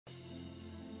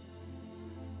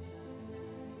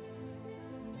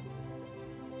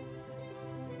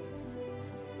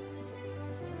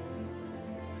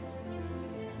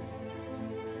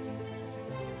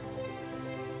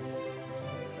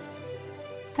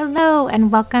Hello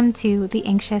and welcome to The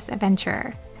Anxious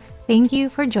Adventurer. Thank you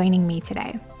for joining me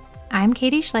today. I'm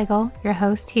Katie Schlegel, your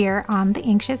host here on The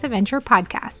Anxious Adventurer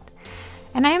podcast.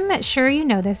 And I'm sure you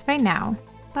know this by now,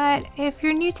 but if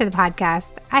you're new to the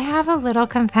podcast, I have a little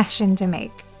confession to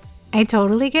make. I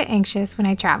totally get anxious when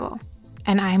I travel,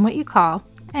 and I'm what you call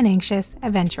an anxious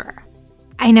adventurer.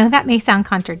 I know that may sound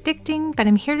contradicting, but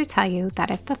I'm here to tell you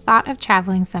that if the thought of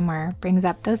traveling somewhere brings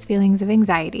up those feelings of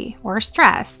anxiety or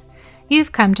stress,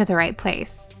 you've come to the right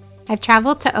place. I've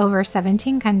traveled to over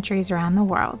 17 countries around the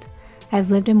world.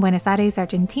 I've lived in Buenos Aires,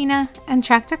 Argentina, and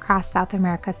trekked across South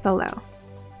America solo.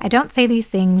 I don't say these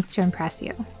things to impress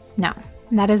you. No,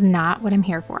 that is not what I'm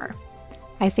here for.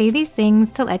 I say these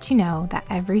things to let you know that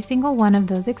every single one of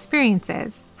those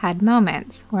experiences had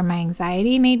moments where my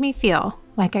anxiety made me feel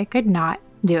like I could not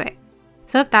do it.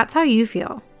 So if that's how you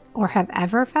feel or have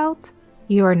ever felt,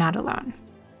 you are not alone.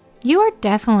 You are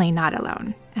definitely not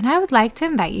alone, and I would like to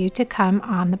invite you to come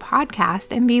on the podcast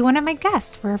and be one of my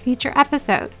guests for a future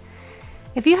episode.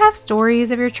 If you have stories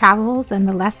of your travels and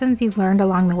the lessons you've learned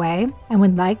along the way and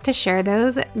would like to share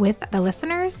those with the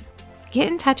listeners, get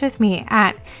in touch with me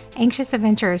at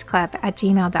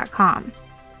anxiousadventurersclub@gmail.com.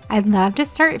 I'd love to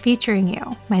start featuring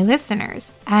you, my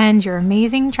listeners, and your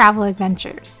amazing travel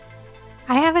adventures.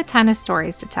 I have a ton of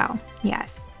stories to tell,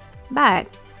 yes, but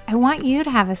I want you to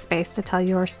have a space to tell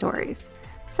your stories.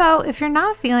 So if you're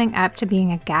not feeling up to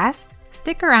being a guest,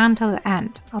 stick around till the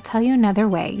end. I'll tell you another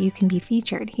way you can be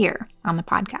featured here on the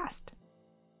podcast.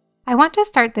 I want to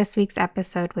start this week's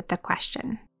episode with the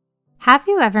question: have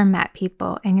you ever met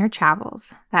people in your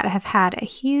travels that have had a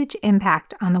huge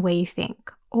impact on the way you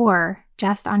think, or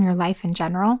just on your life in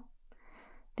general?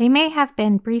 They may have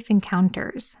been brief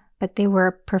encounters, but they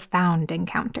were profound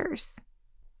encounters.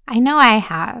 I know I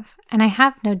have, and I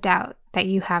have no doubt that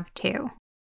you have too.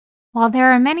 While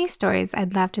there are many stories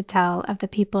I'd love to tell of the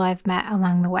people I've met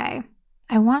along the way,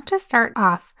 I want to start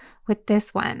off with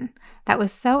this one that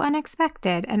was so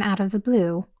unexpected and out of the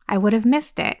blue, I would have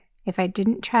missed it if I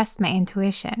didn't trust my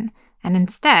intuition and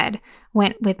instead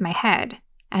went with my head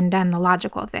and done the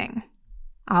logical thing.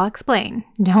 I'll explain,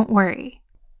 don't worry.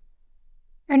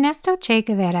 Ernesto Che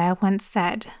Guevara once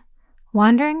said,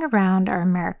 "Wandering around our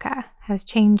America has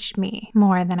changed me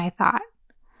more than I thought.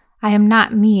 I am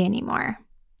not me anymore.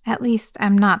 At least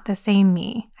I'm not the same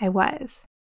me I was."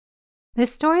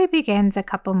 This story begins a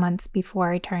couple months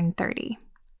before I turned 30.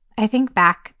 I think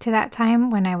back to that time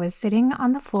when I was sitting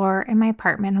on the floor in my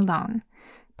apartment alone,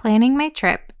 planning my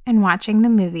trip and watching the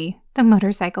movie The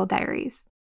Motorcycle Diaries.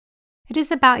 It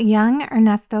is about young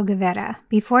Ernesto Guevara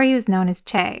before he was known as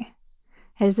Che.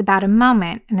 It is about a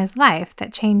moment in his life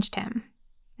that changed him.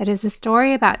 It is a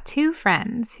story about two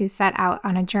friends who set out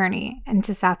on a journey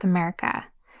into South America,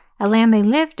 a land they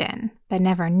lived in but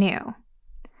never knew.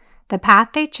 The path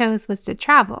they chose was to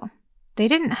travel. They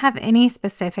didn't have any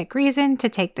specific reason to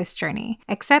take this journey,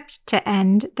 except to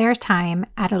end their time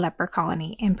at a leper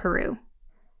colony in Peru.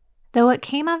 Though what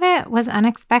came of it was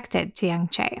unexpected to young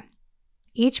Che.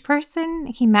 Each person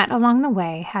he met along the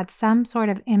way had some sort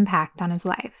of impact on his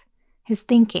life, his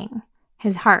thinking,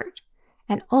 his heart,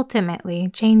 and ultimately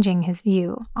changing his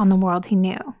view on the world he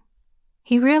knew.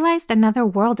 He realized another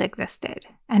world existed,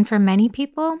 and for many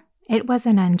people, it was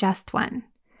an unjust one.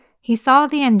 He saw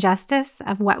the injustice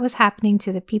of what was happening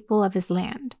to the people of his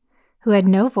land, who had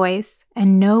no voice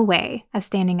and no way of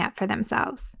standing up for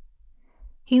themselves.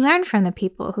 He learned from the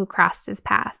people who crossed his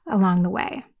path along the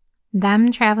way,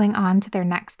 them traveling on to their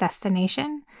next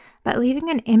destination, but leaving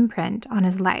an imprint on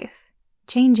his life,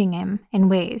 changing him in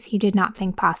ways he did not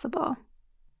think possible.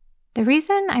 The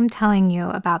reason I'm telling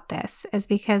you about this is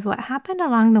because what happened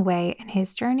along the way in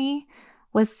his journey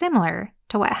was similar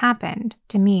to what happened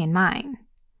to me and mine.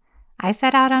 I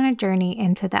set out on a journey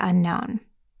into the unknown.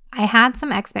 I had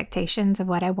some expectations of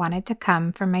what I wanted to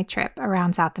come from my trip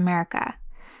around South America,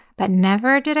 but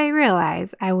never did I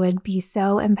realize I would be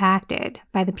so impacted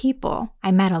by the people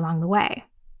I met along the way.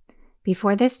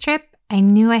 Before this trip, I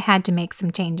knew I had to make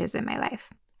some changes in my life.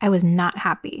 I was not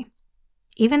happy.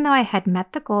 Even though I had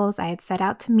met the goals I had set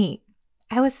out to meet,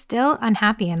 I was still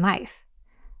unhappy in life.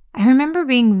 I remember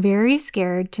being very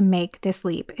scared to make this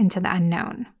leap into the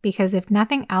unknown because if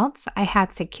nothing else, I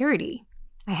had security.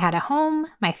 I had a home,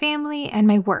 my family, and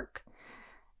my work.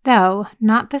 Though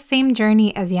not the same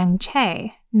journey as young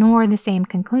Che, nor the same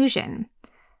conclusion,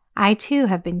 I too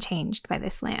have been changed by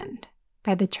this land,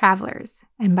 by the travelers,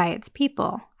 and by its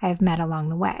people I have met along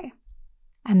the way.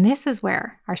 And this is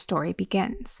where our story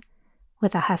begins,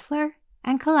 with a hustler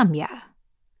and Colombia.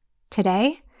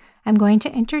 Today, I'm going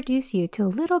to introduce you to a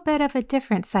little bit of a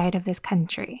different side of this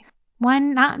country,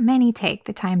 one not many take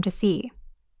the time to see.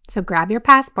 So grab your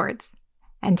passports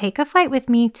and take a flight with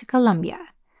me to Colombia.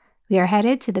 We are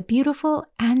headed to the beautiful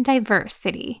and diverse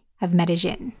city of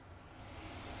Medellin.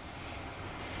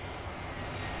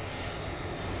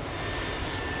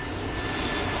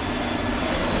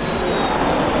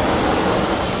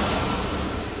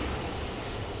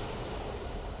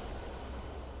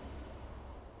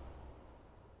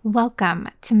 Welcome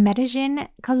to Medellin,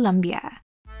 Colombia.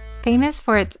 Famous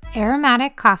for its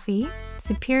aromatic coffee,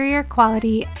 superior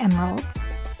quality emeralds,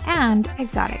 and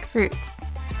exotic fruits.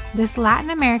 This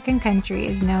Latin American country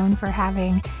is known for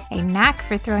having a knack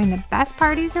for throwing the best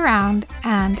parties around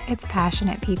and its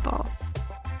passionate people.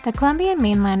 The Colombian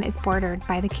mainland is bordered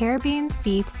by the Caribbean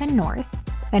Sea to the north,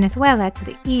 Venezuela to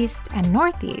the east and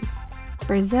northeast,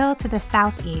 Brazil to the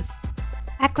southeast,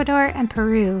 Ecuador and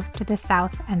Peru to the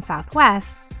south and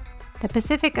southwest, the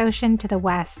Pacific Ocean to the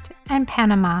west, and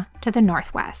Panama to the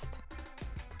northwest.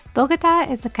 Bogota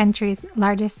is the country's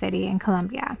largest city in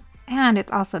Colombia, and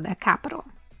it's also the capital.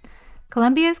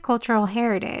 Colombia's cultural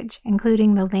heritage,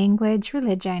 including the language,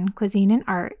 religion, cuisine, and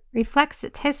art, reflects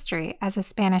its history as a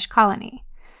Spanish colony,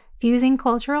 fusing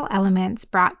cultural elements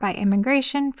brought by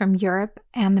immigration from Europe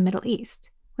and the Middle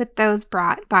East, with those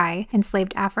brought by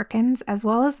enslaved Africans as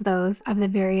well as those of the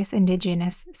various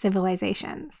indigenous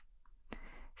civilizations.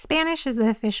 Spanish is the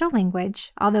official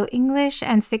language, although English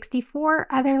and 64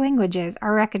 other languages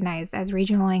are recognized as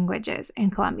regional languages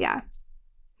in Colombia.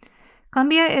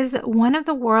 Colombia is one of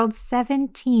the world's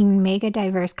 17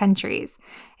 mega-diverse countries.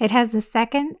 It has the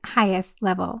second highest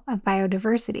level of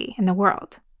biodiversity in the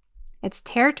world. Its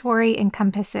territory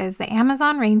encompasses the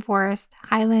Amazon rainforest,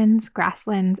 highlands,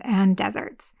 grasslands, and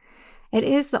deserts. It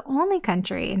is the only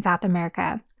country in South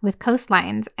America with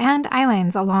coastlines and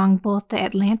islands along both the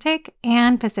Atlantic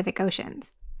and Pacific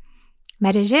Oceans.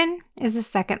 Medellin is the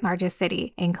second largest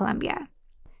city in Colombia.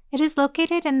 It is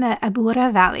located in the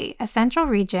Aburrá Valley, a central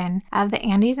region of the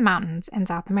Andes Mountains in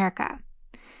South America.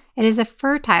 It is a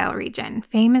fertile region,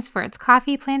 famous for its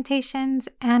coffee plantations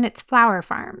and its flower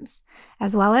farms,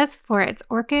 as well as for its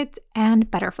orchids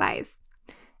and butterflies.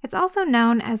 It's also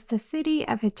known as the City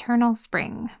of Eternal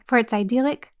Spring for its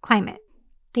idyllic climate.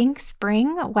 Think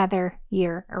spring weather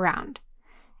year-round.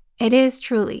 It is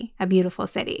truly a beautiful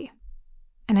city,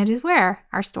 and it is where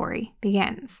our story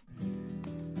begins.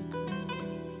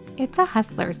 It's a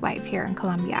hustler's life here in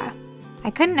Colombia.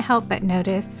 I couldn't help but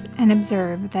notice and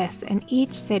observe this in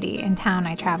each city and town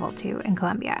I traveled to in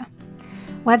Colombia.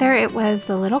 Whether it was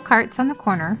the little carts on the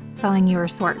corner selling your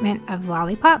assortment of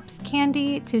lollipops,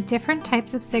 candy, to different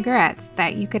types of cigarettes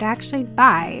that you could actually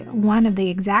buy one of the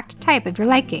exact type of your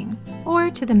liking, or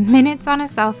to the minutes on a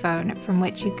cell phone from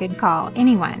which you could call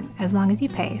anyone as long as you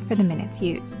pay for the minutes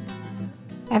used.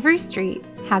 Every street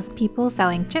has people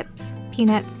selling chips,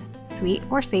 peanuts, sweet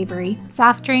or savory,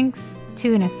 soft drinks,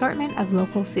 to an assortment of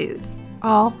local foods,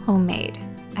 all homemade,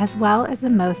 as well as the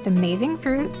most amazing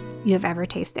fruit you have ever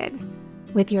tasted,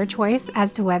 with your choice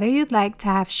as to whether you'd like to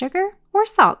have sugar or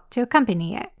salt to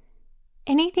accompany it.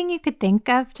 Anything you could think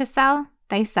of to sell,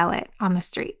 they sell it on the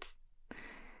streets.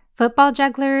 Football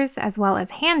jugglers as well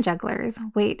as hand jugglers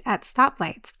wait at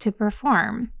stoplights to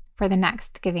perform for the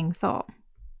next giving soul.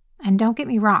 And don't get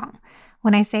me wrong,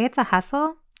 when I say it's a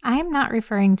hustle, I am not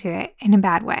referring to it in a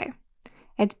bad way.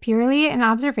 It's purely an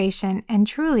observation and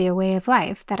truly a way of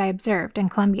life that I observed in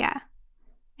Colombia.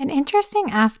 An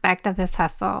interesting aspect of this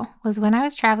hustle was when I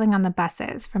was traveling on the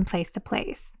buses from place to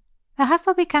place. The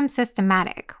hustle becomes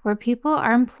systematic, where people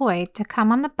are employed to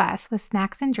come on the bus with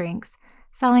snacks and drinks,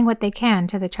 selling what they can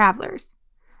to the travelers.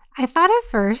 I thought at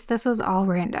first this was all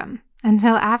random,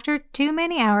 until after too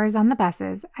many hours on the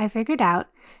buses, I figured out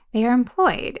they are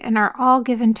employed and are all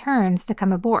given turns to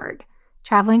come aboard,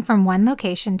 traveling from one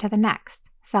location to the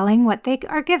next, selling what they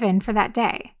are given for that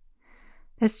day.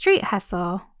 The street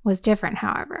hustle was different,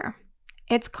 however.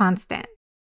 It's constant.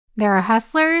 There are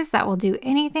hustlers that will do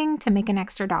anything to make an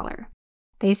extra dollar.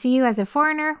 They see you as a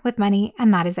foreigner with money,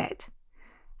 and that is it.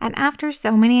 And after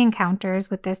so many encounters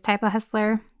with this type of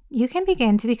hustler, you can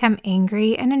begin to become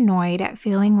angry and annoyed at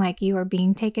feeling like you are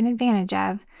being taken advantage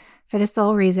of for the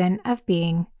sole reason of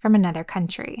being from another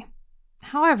country.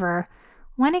 However,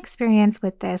 one experience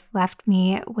with this left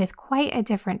me with quite a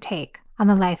different take on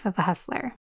the life of a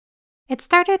hustler. It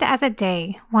started as a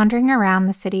day wandering around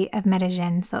the city of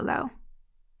Medellin solo.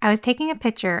 I was taking a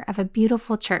picture of a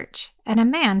beautiful church, and a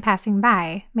man passing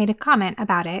by made a comment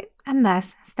about it, and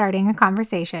thus starting a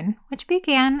conversation, which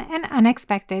began an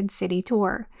unexpected city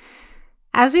tour.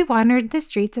 As we wandered the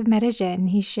streets of Medellin,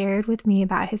 he shared with me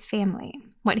about his family,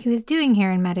 what he was doing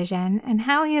here in Medellin, and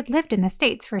how he had lived in the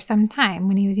States for some time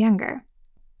when he was younger.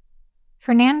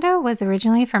 Fernando was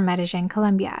originally from Medellin,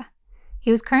 Colombia.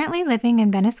 He was currently living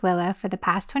in Venezuela for the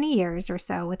past 20 years or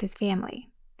so with his family.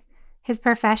 His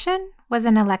profession was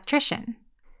an electrician.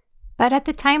 But at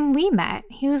the time we met,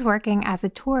 he was working as a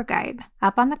tour guide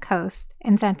up on the coast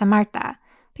in Santa Marta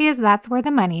because that's where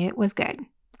the money was good,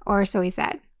 or so he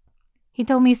said. He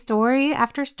told me story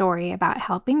after story about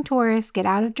helping tourists get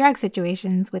out of drug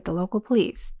situations with the local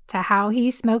police, to how he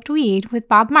smoked weed with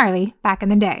Bob Marley back in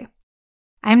the day.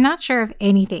 I'm not sure if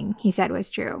anything he said was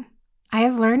true. I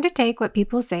have learned to take what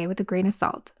people say with a grain of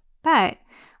salt. But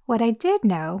what I did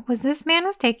know was this man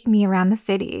was taking me around the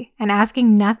city and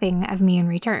asking nothing of me in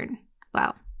return.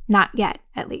 Well, not yet,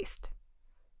 at least.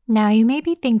 Now you may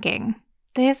be thinking,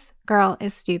 this girl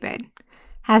is stupid.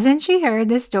 Hasn't she heard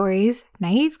the stories?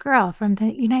 Naive girl from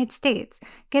the United States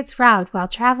gets robbed while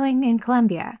traveling in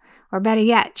Colombia, or better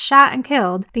yet, shot and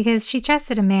killed because she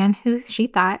trusted a man who she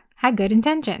thought had good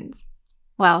intentions.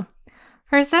 Well,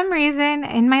 for some reason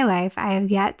in my life, I have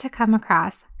yet to come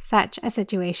across such a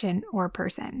situation or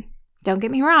person. Don't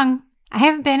get me wrong, I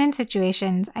have been in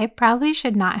situations I probably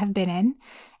should not have been in,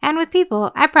 and with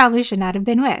people I probably should not have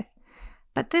been with.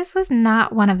 But this was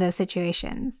not one of those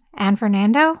situations, and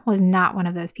Fernando was not one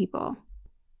of those people.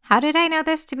 How did I know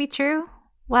this to be true?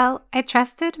 Well, I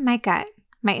trusted my gut.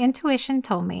 My intuition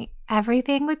told me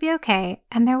everything would be okay,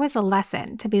 and there was a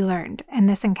lesson to be learned in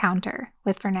this encounter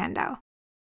with Fernando.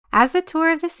 As the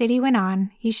tour of the city went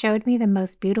on, he showed me the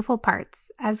most beautiful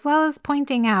parts, as well as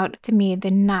pointing out to me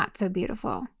the not so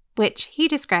beautiful, which he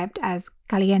described as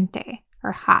caliente,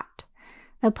 or hot.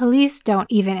 The police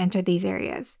don't even enter these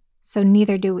areas, so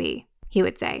neither do we, he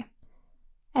would say.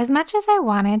 As much as I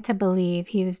wanted to believe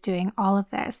he was doing all of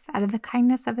this out of the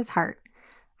kindness of his heart,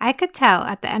 I could tell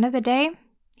at the end of the day,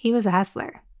 he was a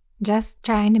hustler, just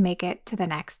trying to make it to the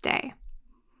next day.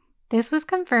 This was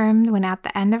confirmed when at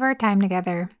the end of our time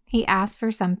together, he asked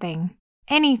for something,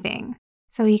 anything,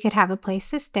 so he could have a place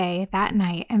to stay that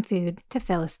night and food to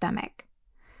fill his stomach.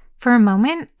 For a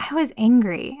moment, I was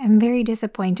angry and very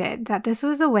disappointed that this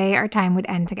was the way our time would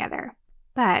end together.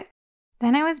 But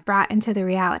then I was brought into the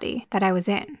reality that I was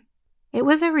in. It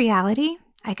was a reality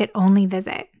I could only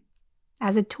visit.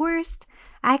 As a tourist,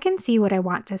 I can see what I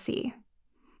want to see.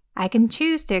 I can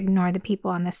choose to ignore the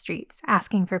people on the streets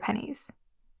asking for pennies.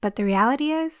 But the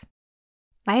reality is,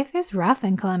 life is rough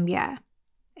in Colombia.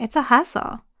 It's a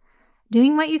hustle,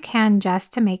 doing what you can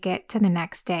just to make it to the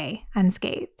next day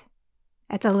unscathed.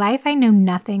 It's a life I know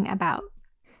nothing about.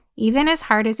 Even as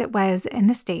hard as it was in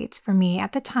the States for me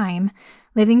at the time,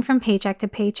 living from paycheck to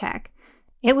paycheck,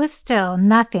 it was still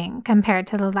nothing compared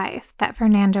to the life that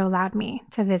Fernando allowed me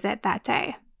to visit that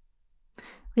day.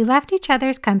 We left each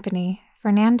other's company,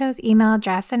 Fernando's email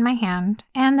address in my hand,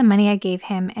 and the money I gave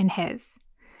him in his.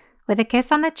 With a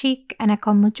kiss on the cheek and a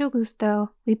con mucho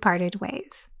gusto, we parted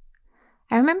ways.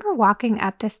 I remember walking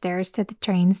up the stairs to the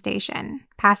train station,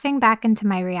 passing back into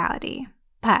my reality.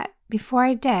 But before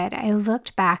I did, I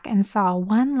looked back and saw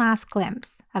one last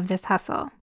glimpse of this hustle.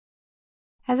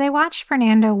 As I watched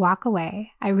Fernando walk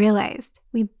away, I realized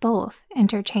we both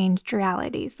interchanged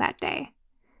realities that day.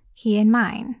 He in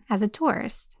mine as a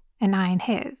tourist, and I in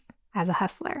his as a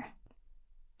hustler.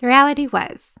 The reality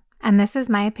was, and this is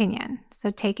my opinion,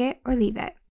 so take it or leave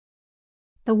it.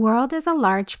 The world is a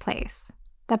large place.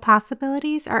 The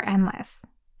possibilities are endless.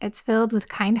 It's filled with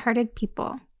kind-hearted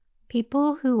people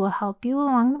who will help you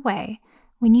along the way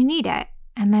when you need it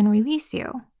and then release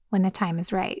you when the time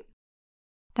is right.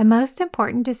 The most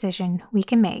important decision we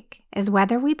can make is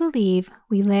whether we believe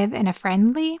we live in a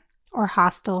friendly or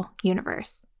hostile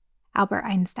universe. Albert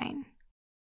Einstein.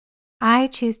 I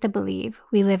choose to believe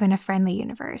we live in a friendly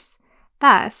universe.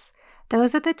 Thus,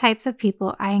 those are the types of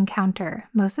people I encounter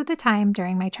most of the time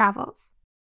during my travels.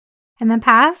 In the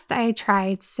past, I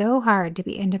tried so hard to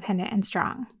be independent and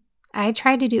strong. I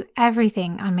tried to do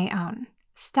everything on my own,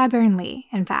 stubbornly,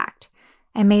 in fact,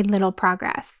 and made little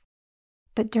progress.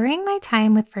 But during my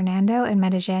time with Fernando in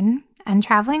Medellin and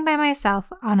traveling by myself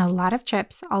on a lot of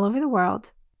trips all over the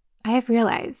world, I have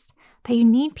realized that you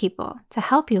need people to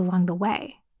help you along the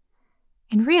way.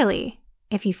 And really,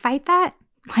 if you fight that,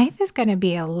 life is going to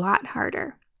be a lot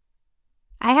harder.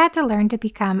 I had to learn to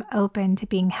become open to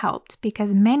being helped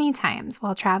because many times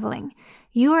while traveling,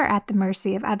 you are at the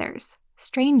mercy of others,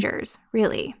 strangers,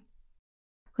 really.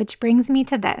 Which brings me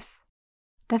to this,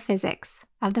 the physics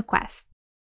of the quest.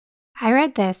 I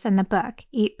read this in the book,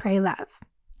 Eat, Pray, Love.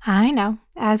 I know,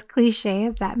 as cliche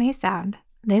as that may sound,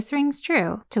 this rings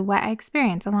true to what I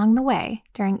experienced along the way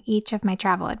during each of my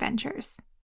travel adventures.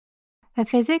 The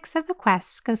physics of the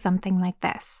quest go something like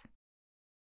this.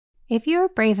 If you are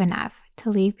brave enough to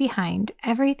leave behind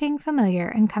everything familiar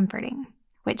and comforting,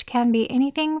 which can be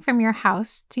anything from your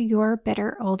house to your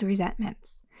bitter old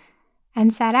resentments,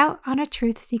 and set out on a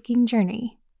truth-seeking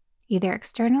journey, either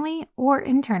externally or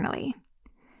internally.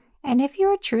 And if you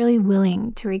are truly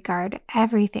willing to regard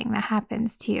everything that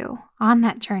happens to you on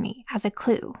that journey as a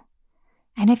clue,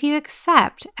 and if you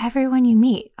accept everyone you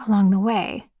meet along the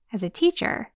way as a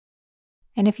teacher,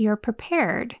 and if you are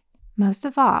prepared, most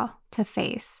of all, to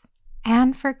face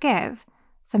and forgive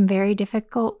some very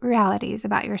difficult realities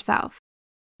about yourself,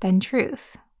 then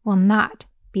truth will not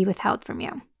be withheld from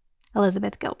you.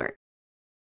 Elizabeth Gilbert.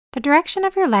 The direction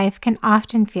of your life can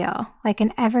often feel like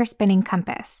an ever-spinning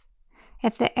compass.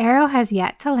 If the arrow has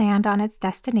yet to land on its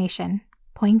destination,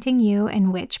 pointing you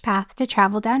in which path to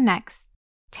travel down next,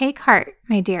 take heart,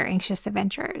 my dear anxious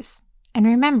adventurers, and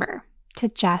remember to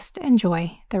just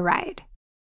enjoy the ride.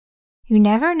 You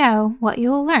never know what you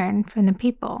will learn from the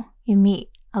people you meet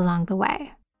along the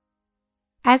way.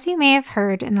 As you may have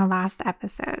heard in the last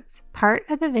episodes, part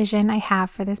of the vision I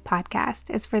have for this podcast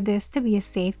is for this to be a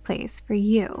safe place for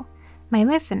you, my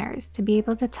listeners, to be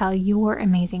able to tell your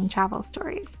amazing travel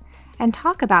stories and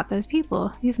talk about those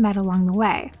people you've met along the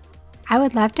way. I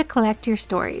would love to collect your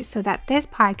stories so that this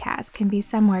podcast can be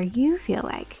somewhere you feel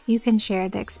like you can share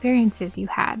the experiences you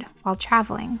had while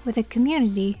traveling with a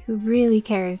community who really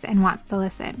cares and wants to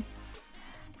listen.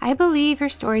 I believe your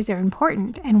stories are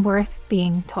important and worth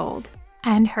being told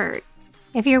and heard.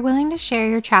 If you're willing to share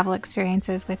your travel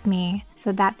experiences with me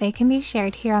so that they can be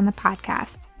shared here on the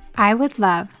podcast, I would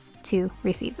love to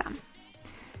receive them.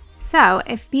 So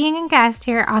if being a guest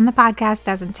here on the podcast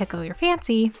doesn't tickle your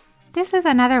fancy, this is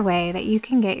another way that you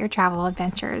can get your travel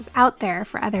adventures out there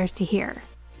for others to hear.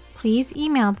 Please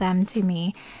email them to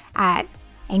me at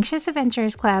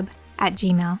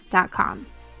anxiousadventuresclub@gmail.com.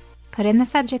 Put in the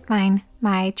subject line,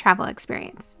 my travel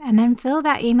experience, and then fill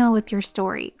that email with your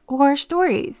story or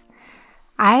stories.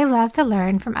 I love to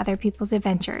learn from other people's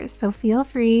adventures, so feel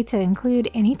free to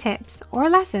include any tips or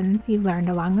lessons you've learned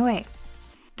along the way.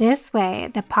 This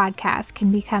way, the podcast can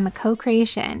become a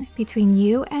co-creation between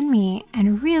you and me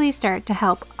and really start to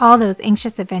help all those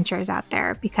anxious adventurers out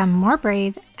there become more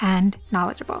brave and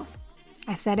knowledgeable.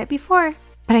 I've said it before,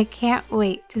 but I can't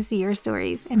wait to see your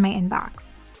stories in my inbox.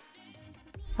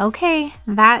 Okay,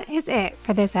 that is it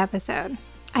for this episode.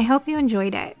 I hope you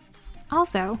enjoyed it.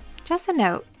 Also, just a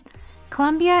note,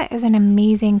 Colombia is an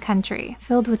amazing country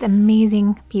filled with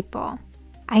amazing people.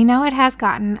 I know it has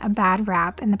gotten a bad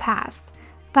rap in the past,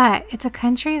 but it's a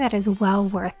country that is well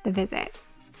worth the visit,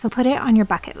 so put it on your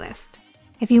bucket list.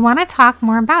 If you want to talk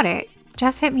more about it,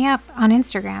 just hit me up on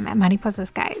Instagram at Mariposa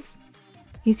Skies.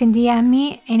 You can DM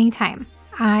me anytime.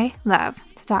 I love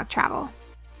to talk travel.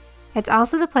 It's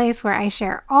also the place where I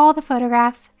share all the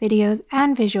photographs, videos,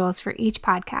 and visuals for each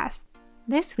podcast.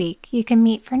 This week, you can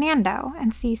meet Fernando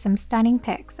and see some stunning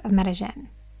pics of Medellin.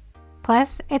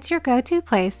 Plus, it's your go-to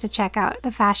place to check out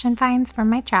the fashion finds from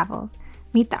my travels,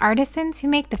 meet the artisans who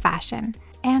make the fashion,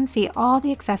 and see all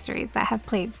the accessories that have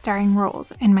played starring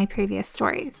roles in my previous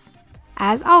stories.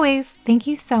 As always, thank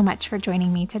you so much for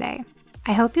joining me today.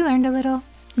 I hope you learned a little,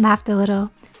 laughed a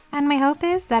little, and my hope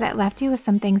is that it left you with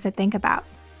some things to think about.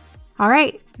 All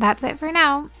right, that's it for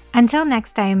now. Until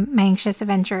next time, my anxious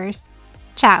adventurers.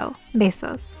 Ciao,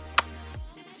 besos.